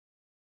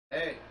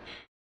Hey.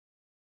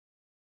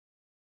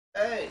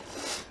 Hey.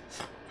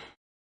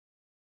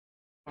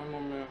 I'm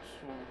a mess.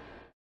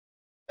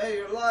 Hey,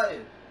 you're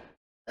live.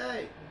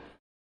 Hey.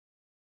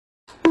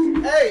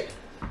 Hey.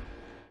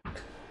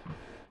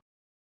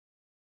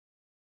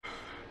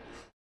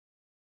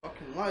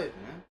 Fucking live,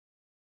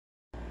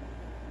 man.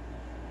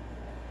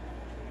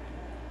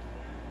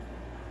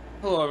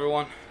 Hello,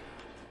 everyone.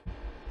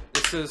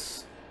 This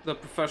is The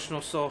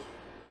Professional Soul,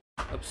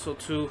 episode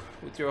 2,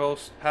 with your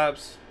host,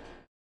 Pabz.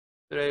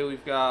 Today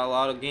we've got a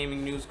lot of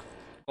gaming news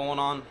going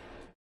on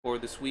for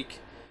this week,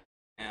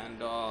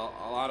 and a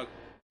lot of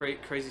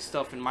crazy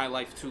stuff in my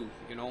life too,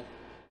 you know. If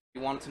you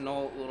wanted to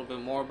know a little bit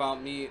more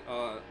about me,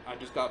 I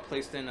just got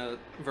placed in a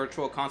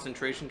virtual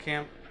concentration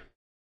camp. Is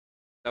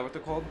that what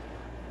they're called?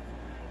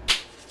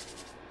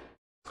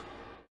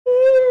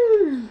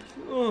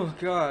 Oh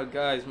god,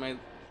 guys, my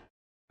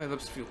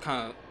lips feel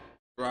kind of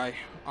dry.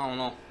 I don't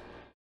know.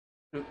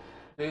 Do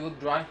they look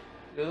dry?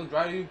 They look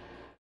dry to you?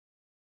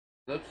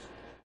 Lips?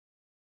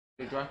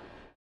 They dry?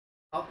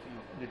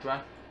 They're dry?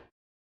 I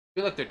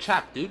feel like they're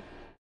chapped, dude.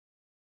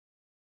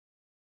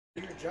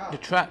 Do your job. They're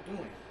trapped.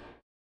 What are you doing?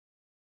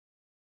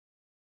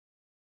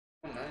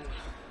 Oh, man.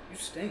 You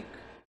stink.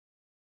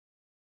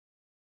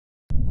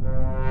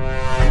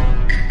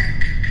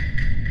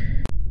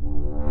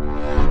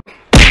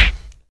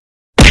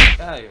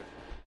 Get out of here.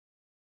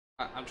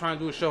 I'm trying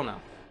to do a show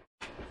now.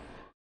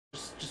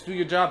 Just do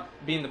your job.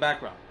 Be in the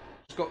background.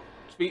 Just go.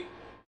 Speak.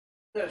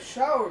 Get a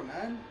shower,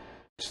 man.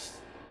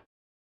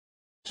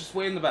 Just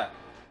wait in the back.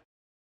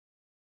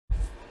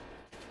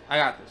 I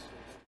got this.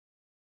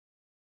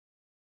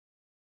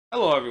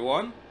 Hello,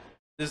 everyone.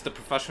 This is The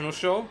Professional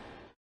Show.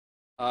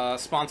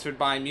 Sponsored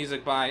by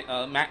music by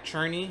Matt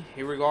Cherney.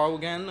 Here we go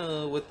again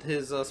with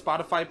his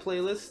Spotify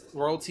playlist,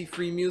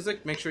 royalty-free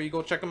music. Make sure you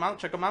go check him out.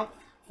 Check him out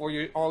for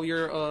all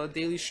your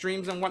daily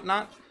streams and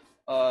whatnot.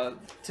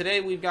 Today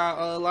we've got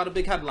a lot of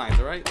big headlines.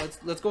 All right,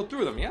 let's go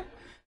through them. Yeah.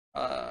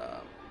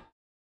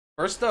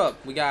 First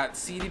up, we got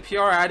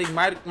CDPR adding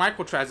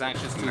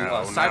microtransactions to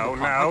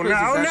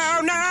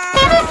Cyberpunk.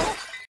 No.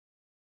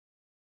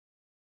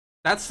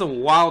 That's some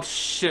wild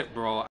shit,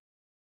 bro.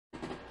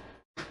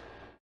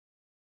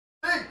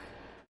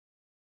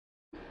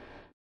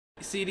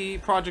 CD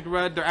Project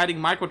Red, they're adding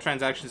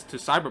microtransactions to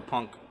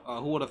Cyberpunk.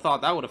 Who would have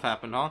thought that would have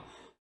happened, huh?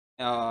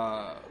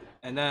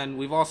 And then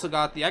we've also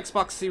got the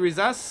Xbox Series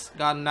S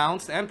got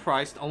announced and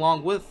priced,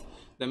 along with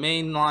the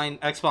mainline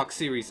Xbox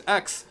Series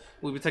X.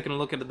 We'll be taking a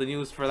look at the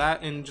news for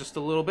that in just a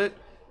little bit.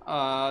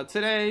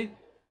 Today,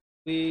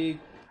 we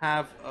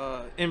have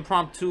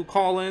impromptu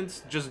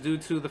call-ins just due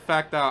to the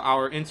fact that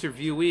our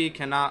interviewee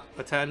cannot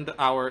attend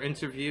our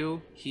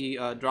interview. He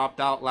dropped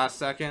out last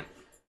second,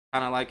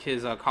 kind of like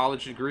his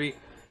college degree.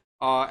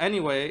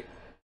 Anyway,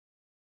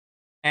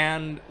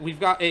 and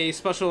we've got a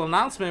special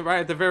announcement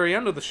right at the very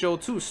end of the show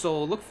too,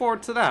 so look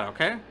forward to that,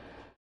 okay?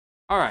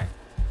 Alright,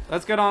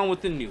 let's get on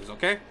with the news,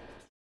 okay?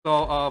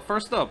 So,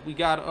 first up, we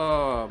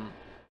got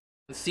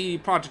CD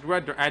Project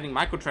Red, they're adding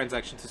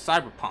microtransactions to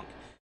Cyberpunk.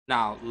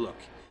 Now, look,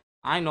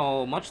 I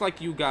know, much like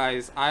you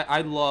guys,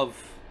 I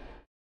love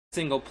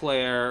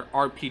single-player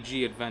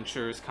RPG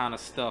adventures kind of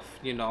stuff,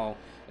 you know,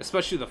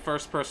 especially the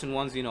first-person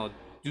ones, you know,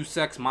 Deus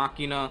Ex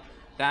Machina.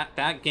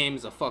 That game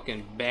is a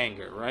fucking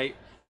banger, right?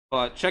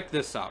 But check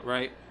this out,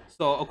 right?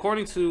 So,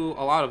 according to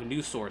a lot of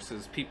news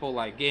sources, people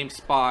like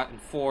GameSpot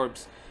and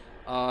Forbes,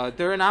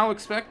 they're now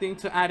expecting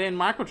to add in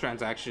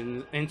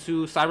microtransactions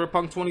into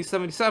Cyberpunk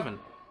 2077.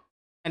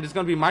 And there's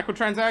gonna be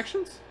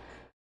microtransactions?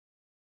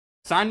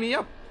 Sign me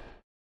up.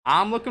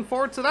 I'm looking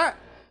forward to that.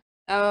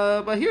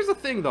 But here's the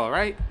thing though,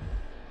 right?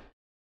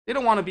 They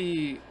don't want to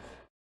be...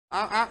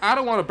 I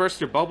don't want to burst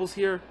your bubbles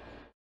here,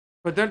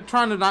 but they're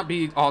trying to not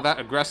be all that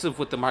aggressive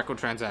with the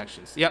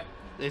microtransactions. Yep,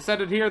 they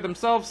said it here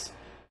themselves.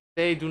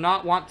 They do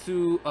not want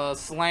to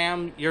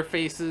slam your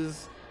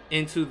faces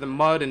into the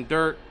mud and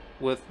dirt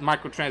with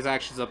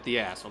microtransactions up the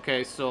ass,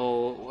 okay?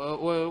 So,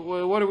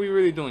 what are we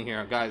really doing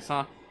here, guys,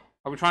 huh?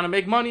 Are we trying to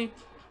make money?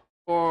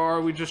 Or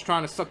are we just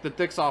trying to suck the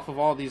dicks off of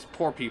all these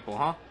poor people,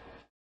 huh?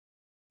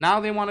 Now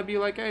they want to be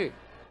like, hey,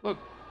 look,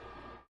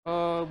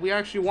 we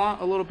actually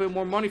want a little bit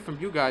more money from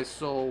you guys,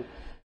 so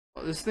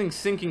this thing's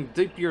sinking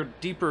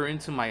deeper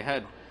into my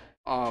head.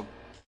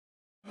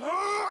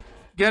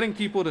 Getting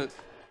people to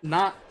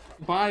not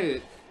buy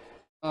it.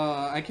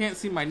 I can't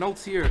see my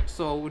notes here,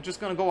 so we're just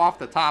gonna go off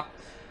the top.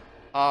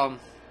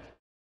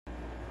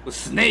 With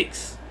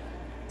snakes.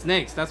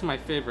 Snakes, that's my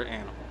favorite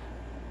animal.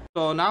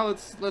 So now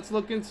let's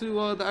look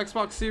into the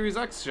Xbox Series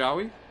X, shall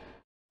we?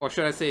 Or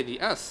should I say the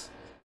S?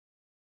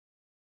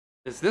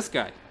 It's this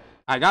guy.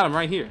 I got him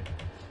right here.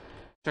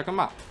 Check him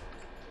out.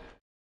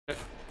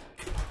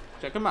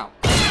 Check him out.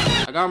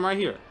 I got him right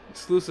here.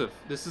 Exclusive.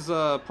 This is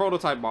a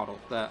prototype model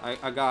that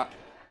I got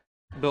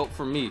built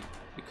for me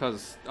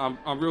because I'm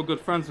real good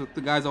friends with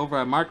the guys over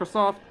at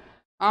Microsoft.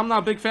 I'm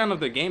not a big fan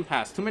of the Game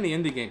Pass. Too many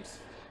indie games.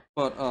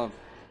 But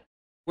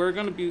we're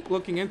gonna be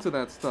looking into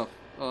that stuff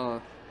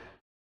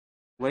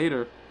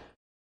later.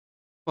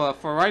 But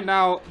for right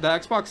now, the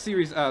Xbox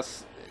Series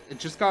S, it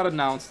just got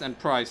announced and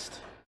priced.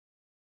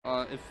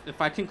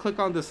 if I can click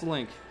on this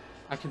link,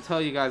 I can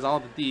tell you guys all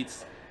the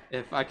deets.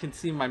 If I can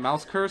see my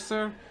mouse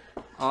cursor,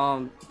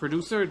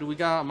 producer, do we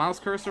got a mouse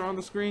cursor on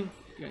the screen?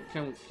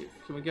 Can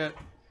we get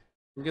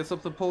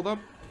something pulled up?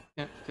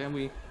 Can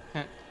we?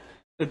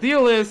 The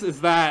deal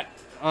is that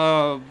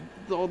the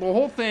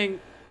whole thing,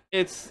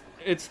 it's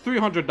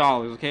 $300.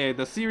 Okay,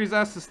 the Series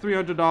S is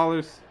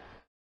 $300.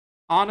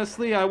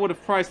 Honestly, I would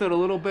have priced it a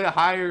little bit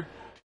higher,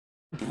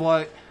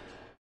 but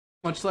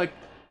much like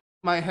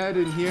my head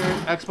in here,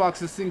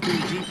 Xbox is sinking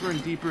deeper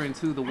and deeper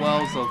into the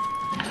wells of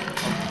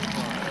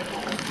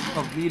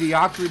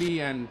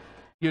mediocrity and,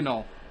 you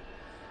know,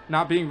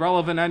 not being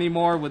relevant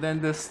anymore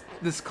within this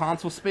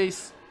console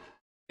space.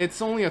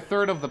 It's only a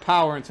third of the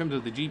power in terms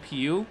of the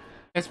GPU.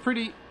 It's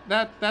pretty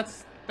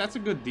that's a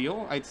good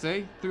deal, I'd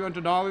say.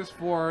 $300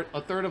 for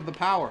a third of the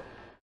power.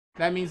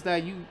 That means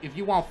that if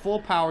you want full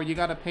power, you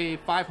gotta pay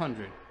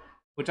 $500,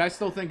 which I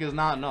still think is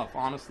not enough,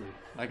 honestly.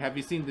 Like, have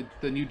you seen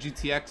the new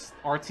GTX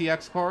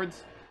RTX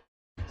cards?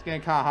 It's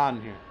getting kind of hot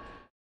in here.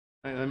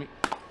 Let me.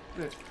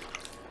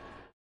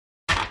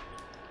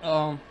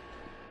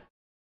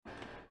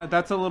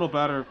 That's a little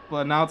better,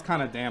 but now it's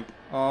kind of damp.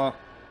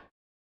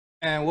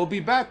 And we'll be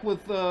back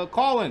with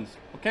call-ins.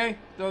 Okay,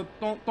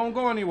 don't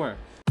go anywhere.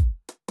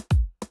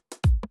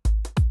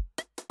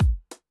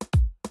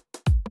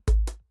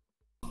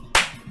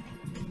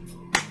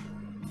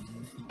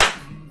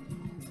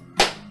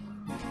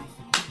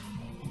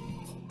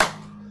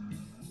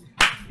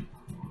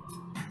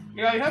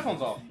 You got your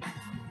headphones off.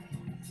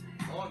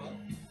 No, I don't.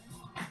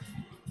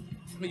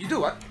 I mean, you do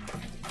what?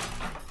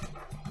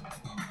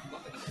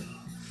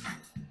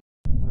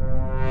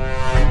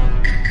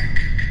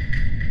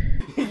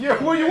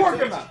 Yeah, what are you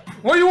working on?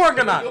 What are you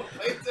working on?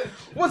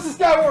 What's this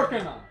guy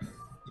working on?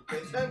 Pay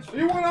attention. Are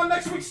you working on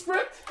next week's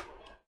script?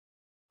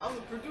 I'm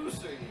the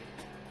producer here.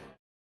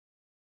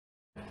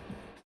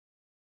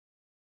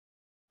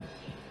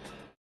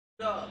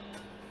 Duh.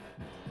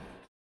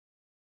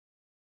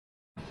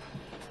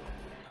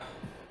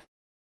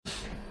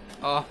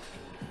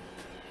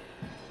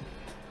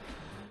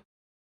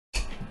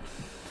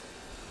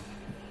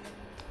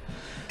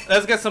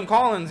 Let's get some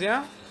call-ins,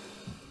 yeah?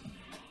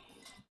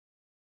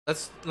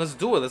 Let's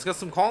do it. Let's get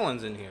some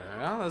call-ins in here,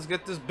 yeah? Let's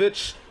get this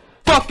bitch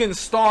fucking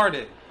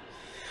started.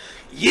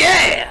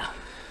 Yeah!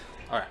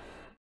 Alright.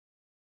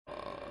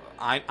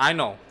 I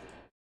know.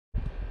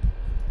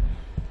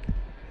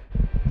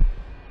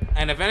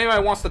 And if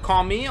anybody wants to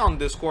call me on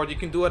Discord, you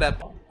can do it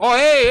at... Oh,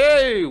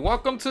 hey,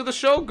 welcome to the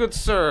show, good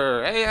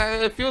sir.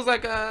 Hey, it feels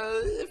like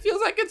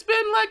it's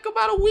been like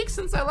about a week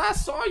since I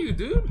last saw you,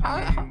 dude.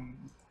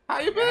 How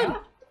you been?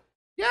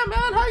 Yeah,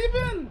 man, how you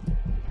been?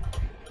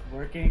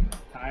 Working,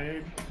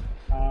 tired.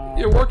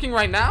 You're working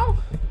right now?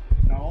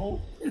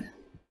 No.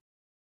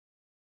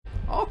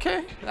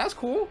 Okay, that's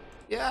cool.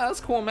 Yeah, that's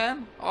cool,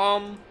 man.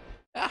 Yeah,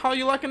 how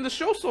you liking the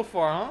show so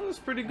far, huh? It's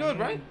pretty good,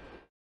 right?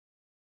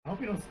 I hope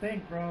you don't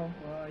stink, bro.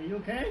 You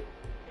okay?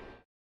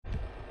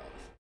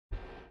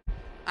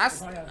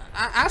 Ask Yo,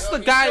 the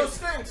guy.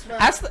 still stinks, man.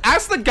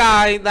 Ask the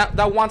guy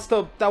that wants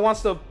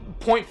to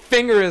point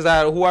fingers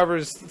at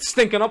whoever's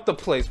stinking up the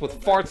place with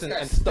farts and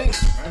stuff.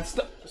 Stinks, man.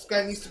 This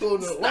guy needs to go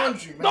to the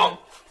laundry, man. No.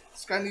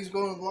 This guy needs to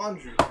go to the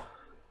laundry.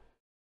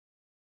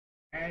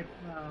 Hey,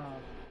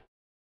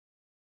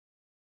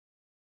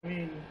 I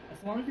mean,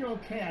 as long as you're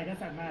okay, I guess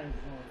that matters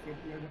more.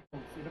 You're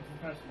the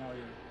professional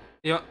here.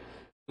 Yeah.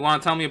 You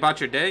want to tell me about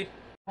your day?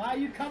 Why are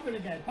you covered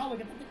again? Probably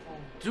get the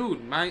phone.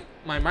 Dude, my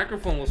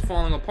microphone was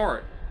falling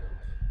apart.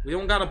 We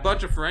don't got a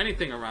budget for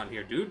anything around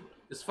here, dude.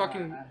 It's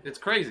fucking, it's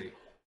crazy.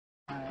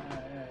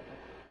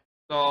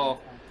 So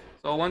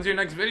when's your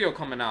next video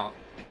coming out?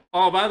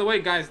 Oh, by the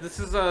way, guys, this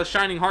is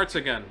Shining Hearts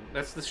again.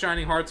 That's the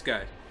Shining Hearts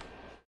guy.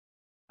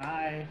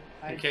 Hi.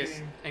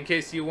 In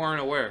case you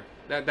weren't aware,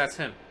 that's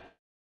him.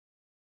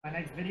 My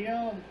next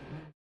video?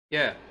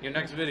 Yeah, your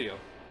next video.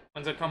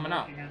 When's it coming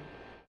out?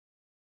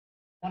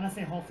 I want to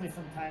say hopefully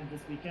sometime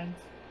this weekend.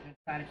 And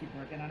try to keep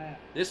working on it.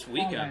 This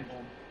weekend?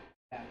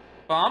 Yeah.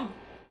 Bomb?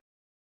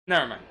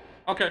 Never mind.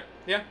 Okay,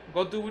 yeah,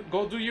 go do it.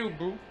 Go do you,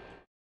 boo.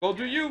 Go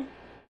do you.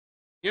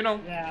 You know.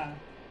 Yeah.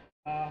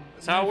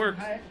 That's how it works.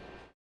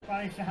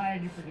 Probably should hire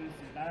new producers.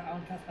 I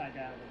don't trust that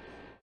guy.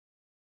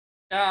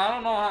 Yeah, I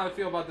don't know how I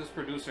feel about this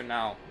producer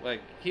now.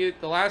 Like, the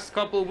last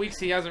couple of weeks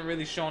he hasn't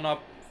really shown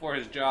up for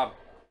his job.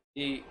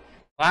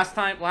 Last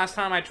time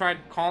I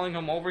tried calling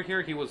him over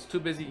here, he was too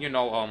busy, you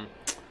know,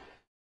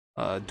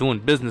 doing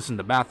business in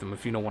the bathroom,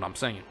 if you know what I'm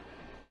saying.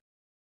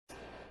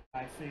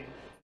 I see.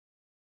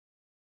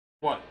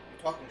 What?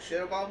 You talking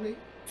shit about me?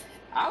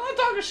 I'm not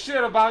talking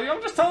shit about you,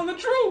 I'm just telling the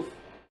truth.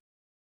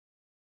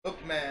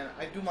 Look, man,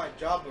 I do my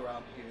job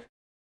around here.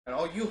 And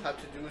all you have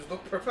to do is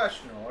look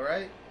professional,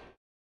 alright?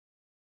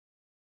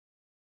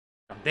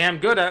 I'm damn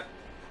good at.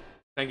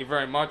 Thank you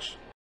very much.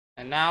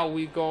 And now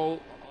we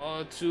go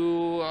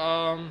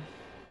to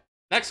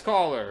next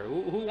caller.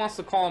 Who wants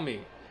to call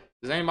me?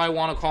 Does anybody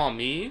want to call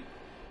me?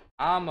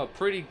 I'm a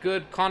pretty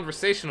good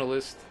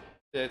conversationalist.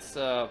 It's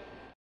I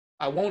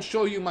won't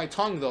show you my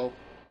tongue though.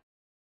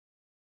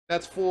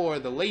 That's for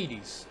the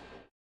ladies.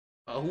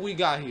 Who we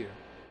got here?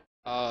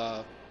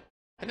 I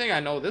think I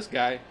know this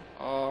guy.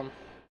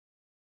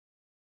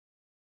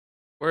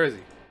 Where is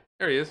he?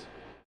 There he is.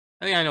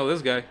 I think I know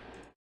this guy.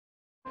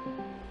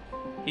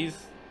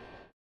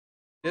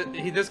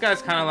 This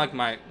guy's kind of like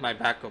my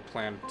backup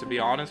plan, to be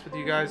honest with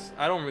you guys.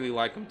 I don't really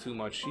like him too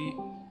much.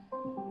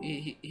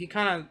 He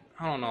kind of,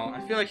 I don't know.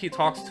 I feel like he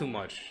talks too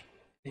much.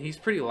 He's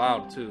pretty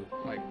loud too.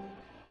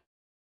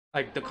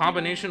 Like the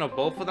combination of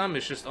both of them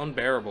is just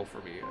unbearable for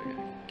me. Like,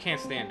 I can't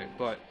stand it.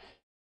 But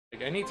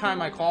like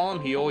anytime I call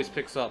him, he always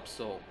picks up.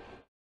 So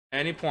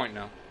any point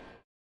now.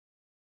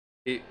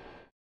 He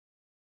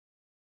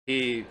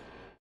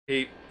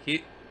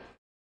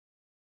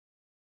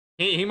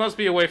must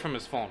be away from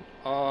his phone.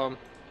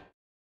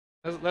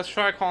 Let's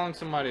try calling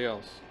somebody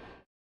else.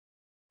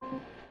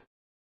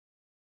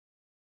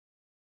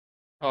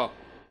 Oh,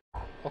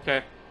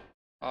 okay.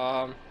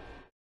 Well,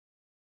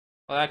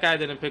 that guy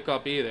didn't pick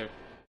up either.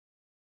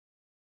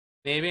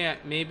 Maybe I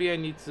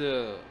need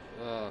to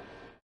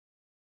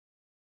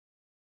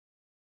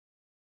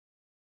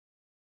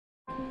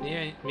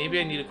yeah, maybe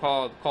I need to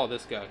call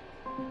this guy.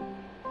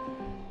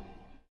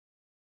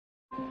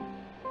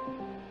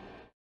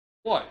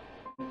 What?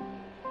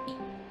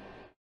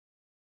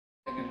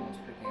 Everyone's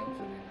picking up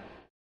for me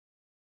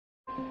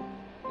now.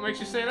 What makes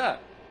you say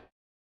that?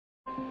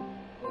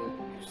 Well,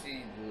 you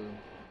see the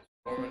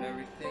storm and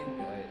everything.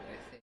 I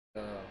think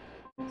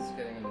it's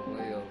getting in the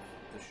way of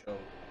the show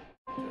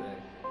today.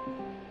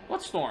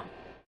 What storm?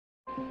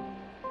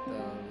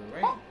 The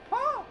rain.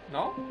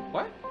 No?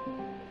 What?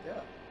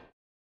 Yeah.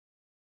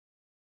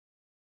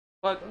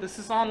 But this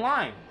is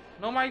online.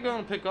 Nobody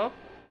gonna pick up.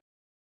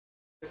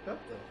 Picked up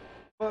though.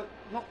 But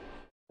no.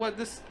 What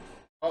this?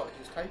 Oh,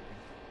 he's typing.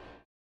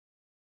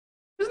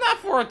 This is not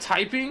for a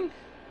typing.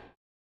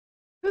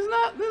 This is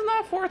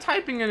not for a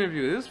typing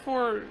interview. This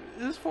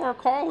is for a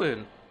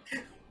call-in.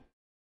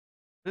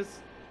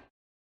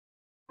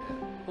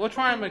 We'll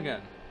try him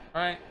again.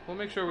 All right. We'll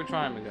make sure we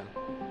try him again.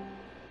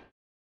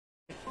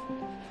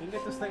 Can you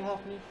get this thing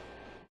off me?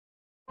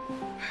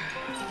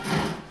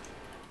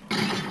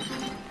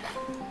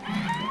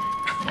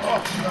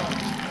 Oh no.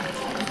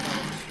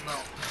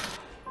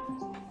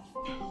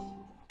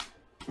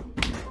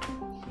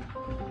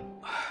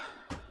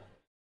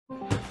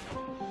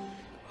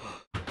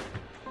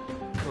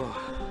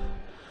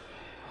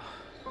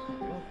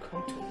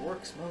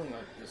 Smelling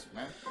like this,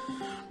 man.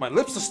 My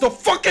lips are still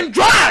fucking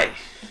dry.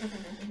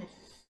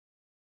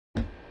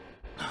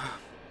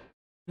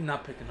 You're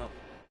not picking up.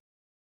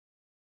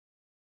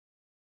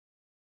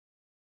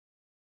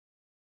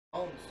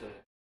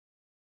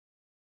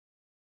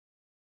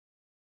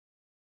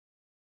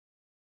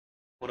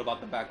 What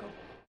about the backup?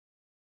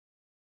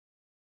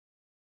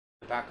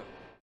 The backup.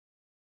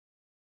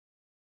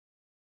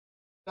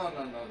 No.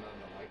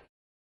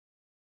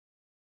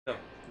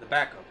 The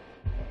backup.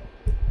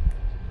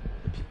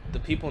 The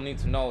people need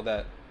to know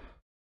that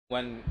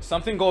when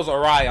something goes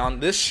awry on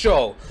this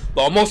show,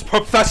 the most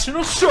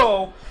professional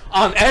show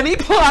on any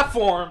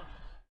platform,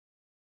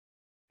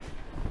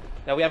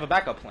 that we have a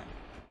backup plan.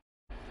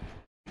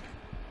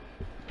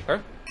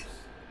 Okay?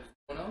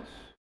 No one else?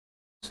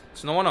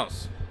 It's no one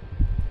else.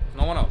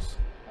 No one else.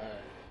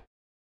 Alright.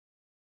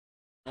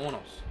 No one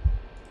else.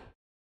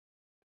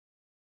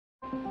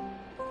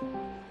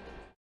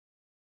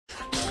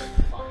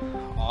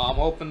 I'm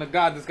hoping to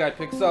God this guy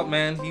picks up,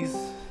 man. He's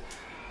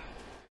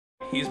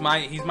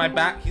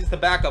the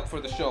backup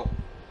for the show.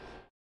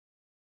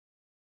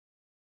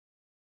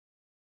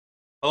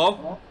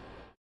 Hello?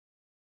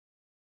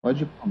 Why'd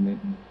you call me?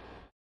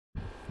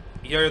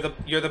 You're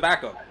the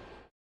backup.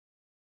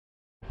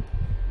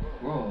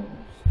 Bro,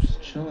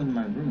 just chill in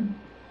my room.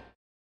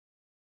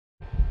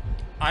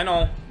 I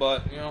know,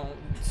 but you know,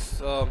 it's,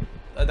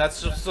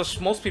 that's just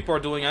most people are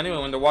doing anyway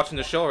when they're watching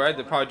the show, right?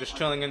 They're probably just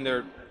chilling in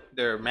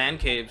their man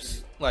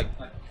caves, like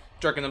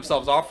jerking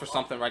themselves off or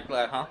something like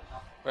that, huh?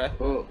 Right?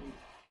 Bro,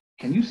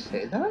 can you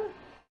say that?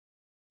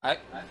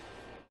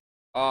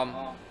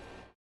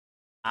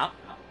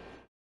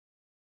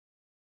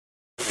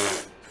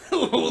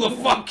 Who the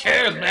fuck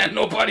cares, man?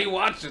 Nobody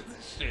watches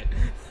this shit.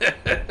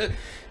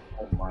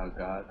 Oh my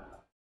god.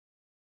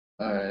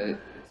 Alright,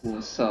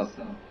 what's up?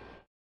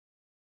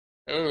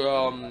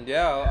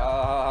 Yeah,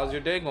 how's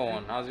your day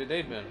going? How's your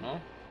day been, huh?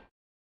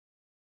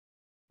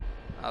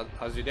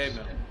 How's your day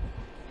been?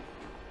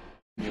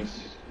 Just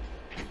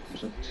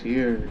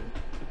here.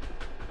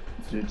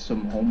 Did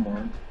some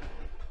homework.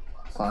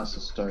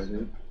 Classes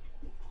started.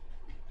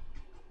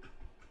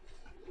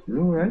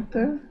 You right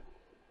there?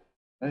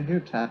 I hear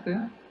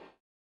tapping.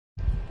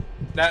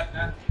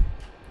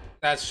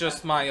 That's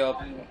just my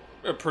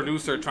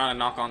producer trying to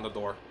knock on the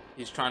door.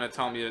 He's trying to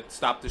tell me to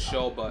stop the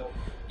show, but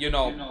you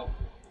know,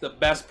 the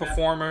best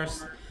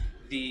performers,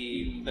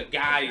 the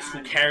guys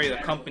who carry the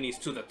companies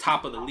to the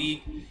top of the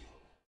league,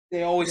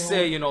 they always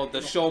say, you know,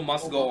 the show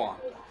must go on.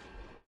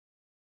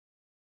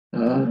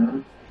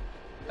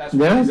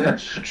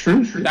 That's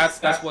true.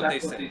 That's what they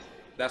say.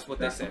 That's what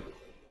they say.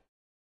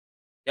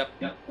 Yep.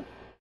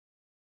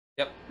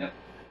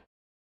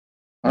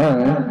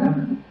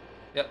 Alright.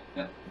 Yep.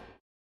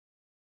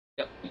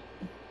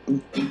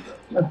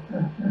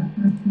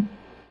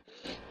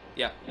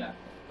 Yeah.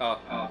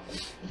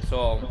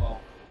 So,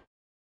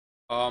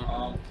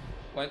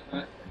 when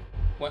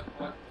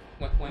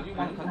do you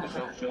want to cut the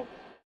show?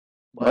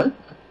 What?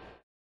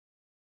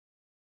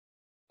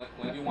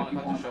 When do you want to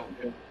cut the show?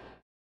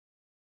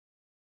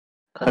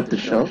 Cut the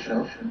show?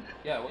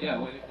 Yeah.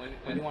 When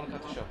do you want to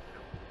cut the show?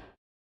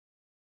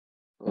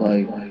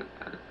 Like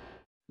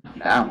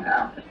now.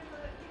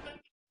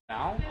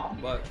 Now?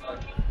 But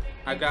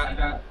I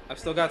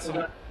still got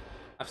some.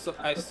 I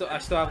still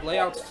have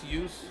layouts to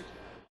use.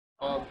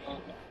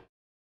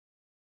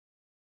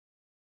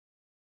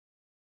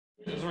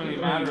 It doesn't really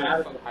matter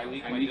if I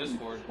leak my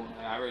Discord.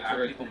 I already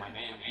told people my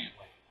name.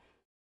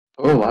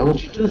 Oh, why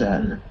would you do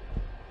that?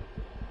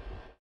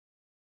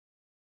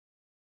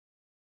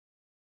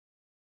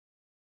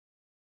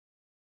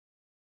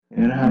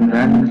 You're gonna have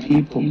random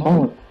people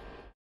calling.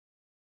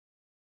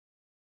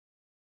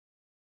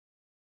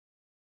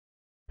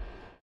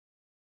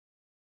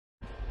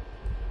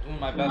 Doing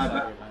my best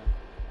out here, man.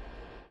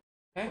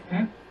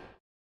 Okay?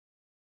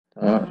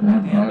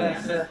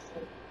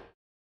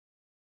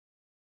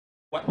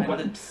 Wet my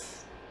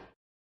lips.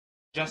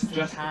 Just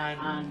in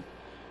time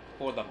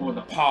for the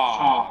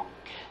pog.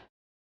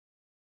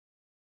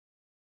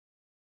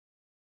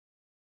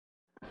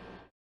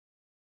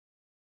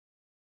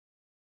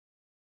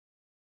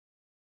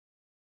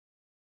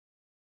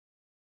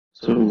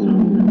 So,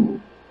 do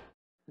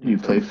you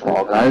play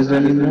Fall Guys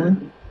anymore?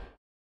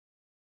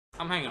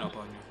 I'm hanging up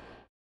on you.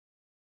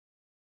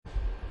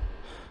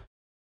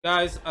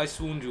 Guys, I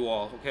swooned you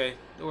all, okay?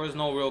 There was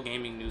no real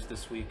gaming news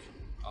this week.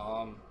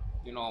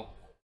 You know,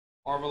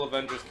 Marvel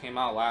Avengers came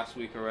out last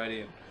week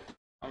already.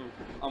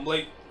 I'm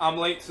late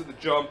to the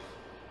jump.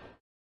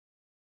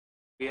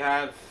 We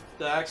have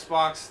the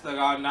Xbox that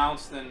got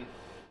announced, and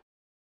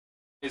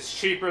it's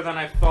cheaper than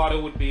I thought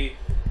it would be.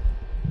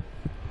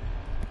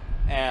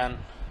 And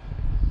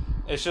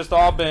it's just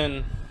all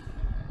been,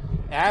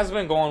 it has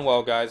been going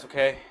well, guys,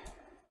 okay?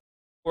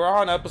 We're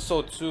on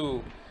episode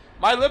 2.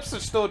 My lips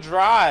are still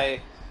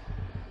dry.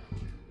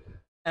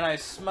 And I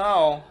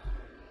smell.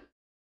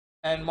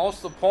 And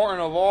most important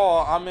of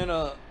all, I'm in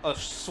a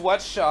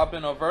sweatshop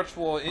in a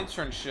virtual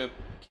intern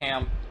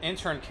camp.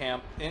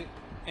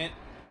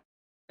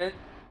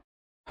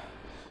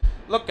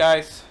 Look,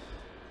 guys.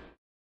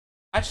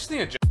 I just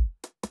need a job.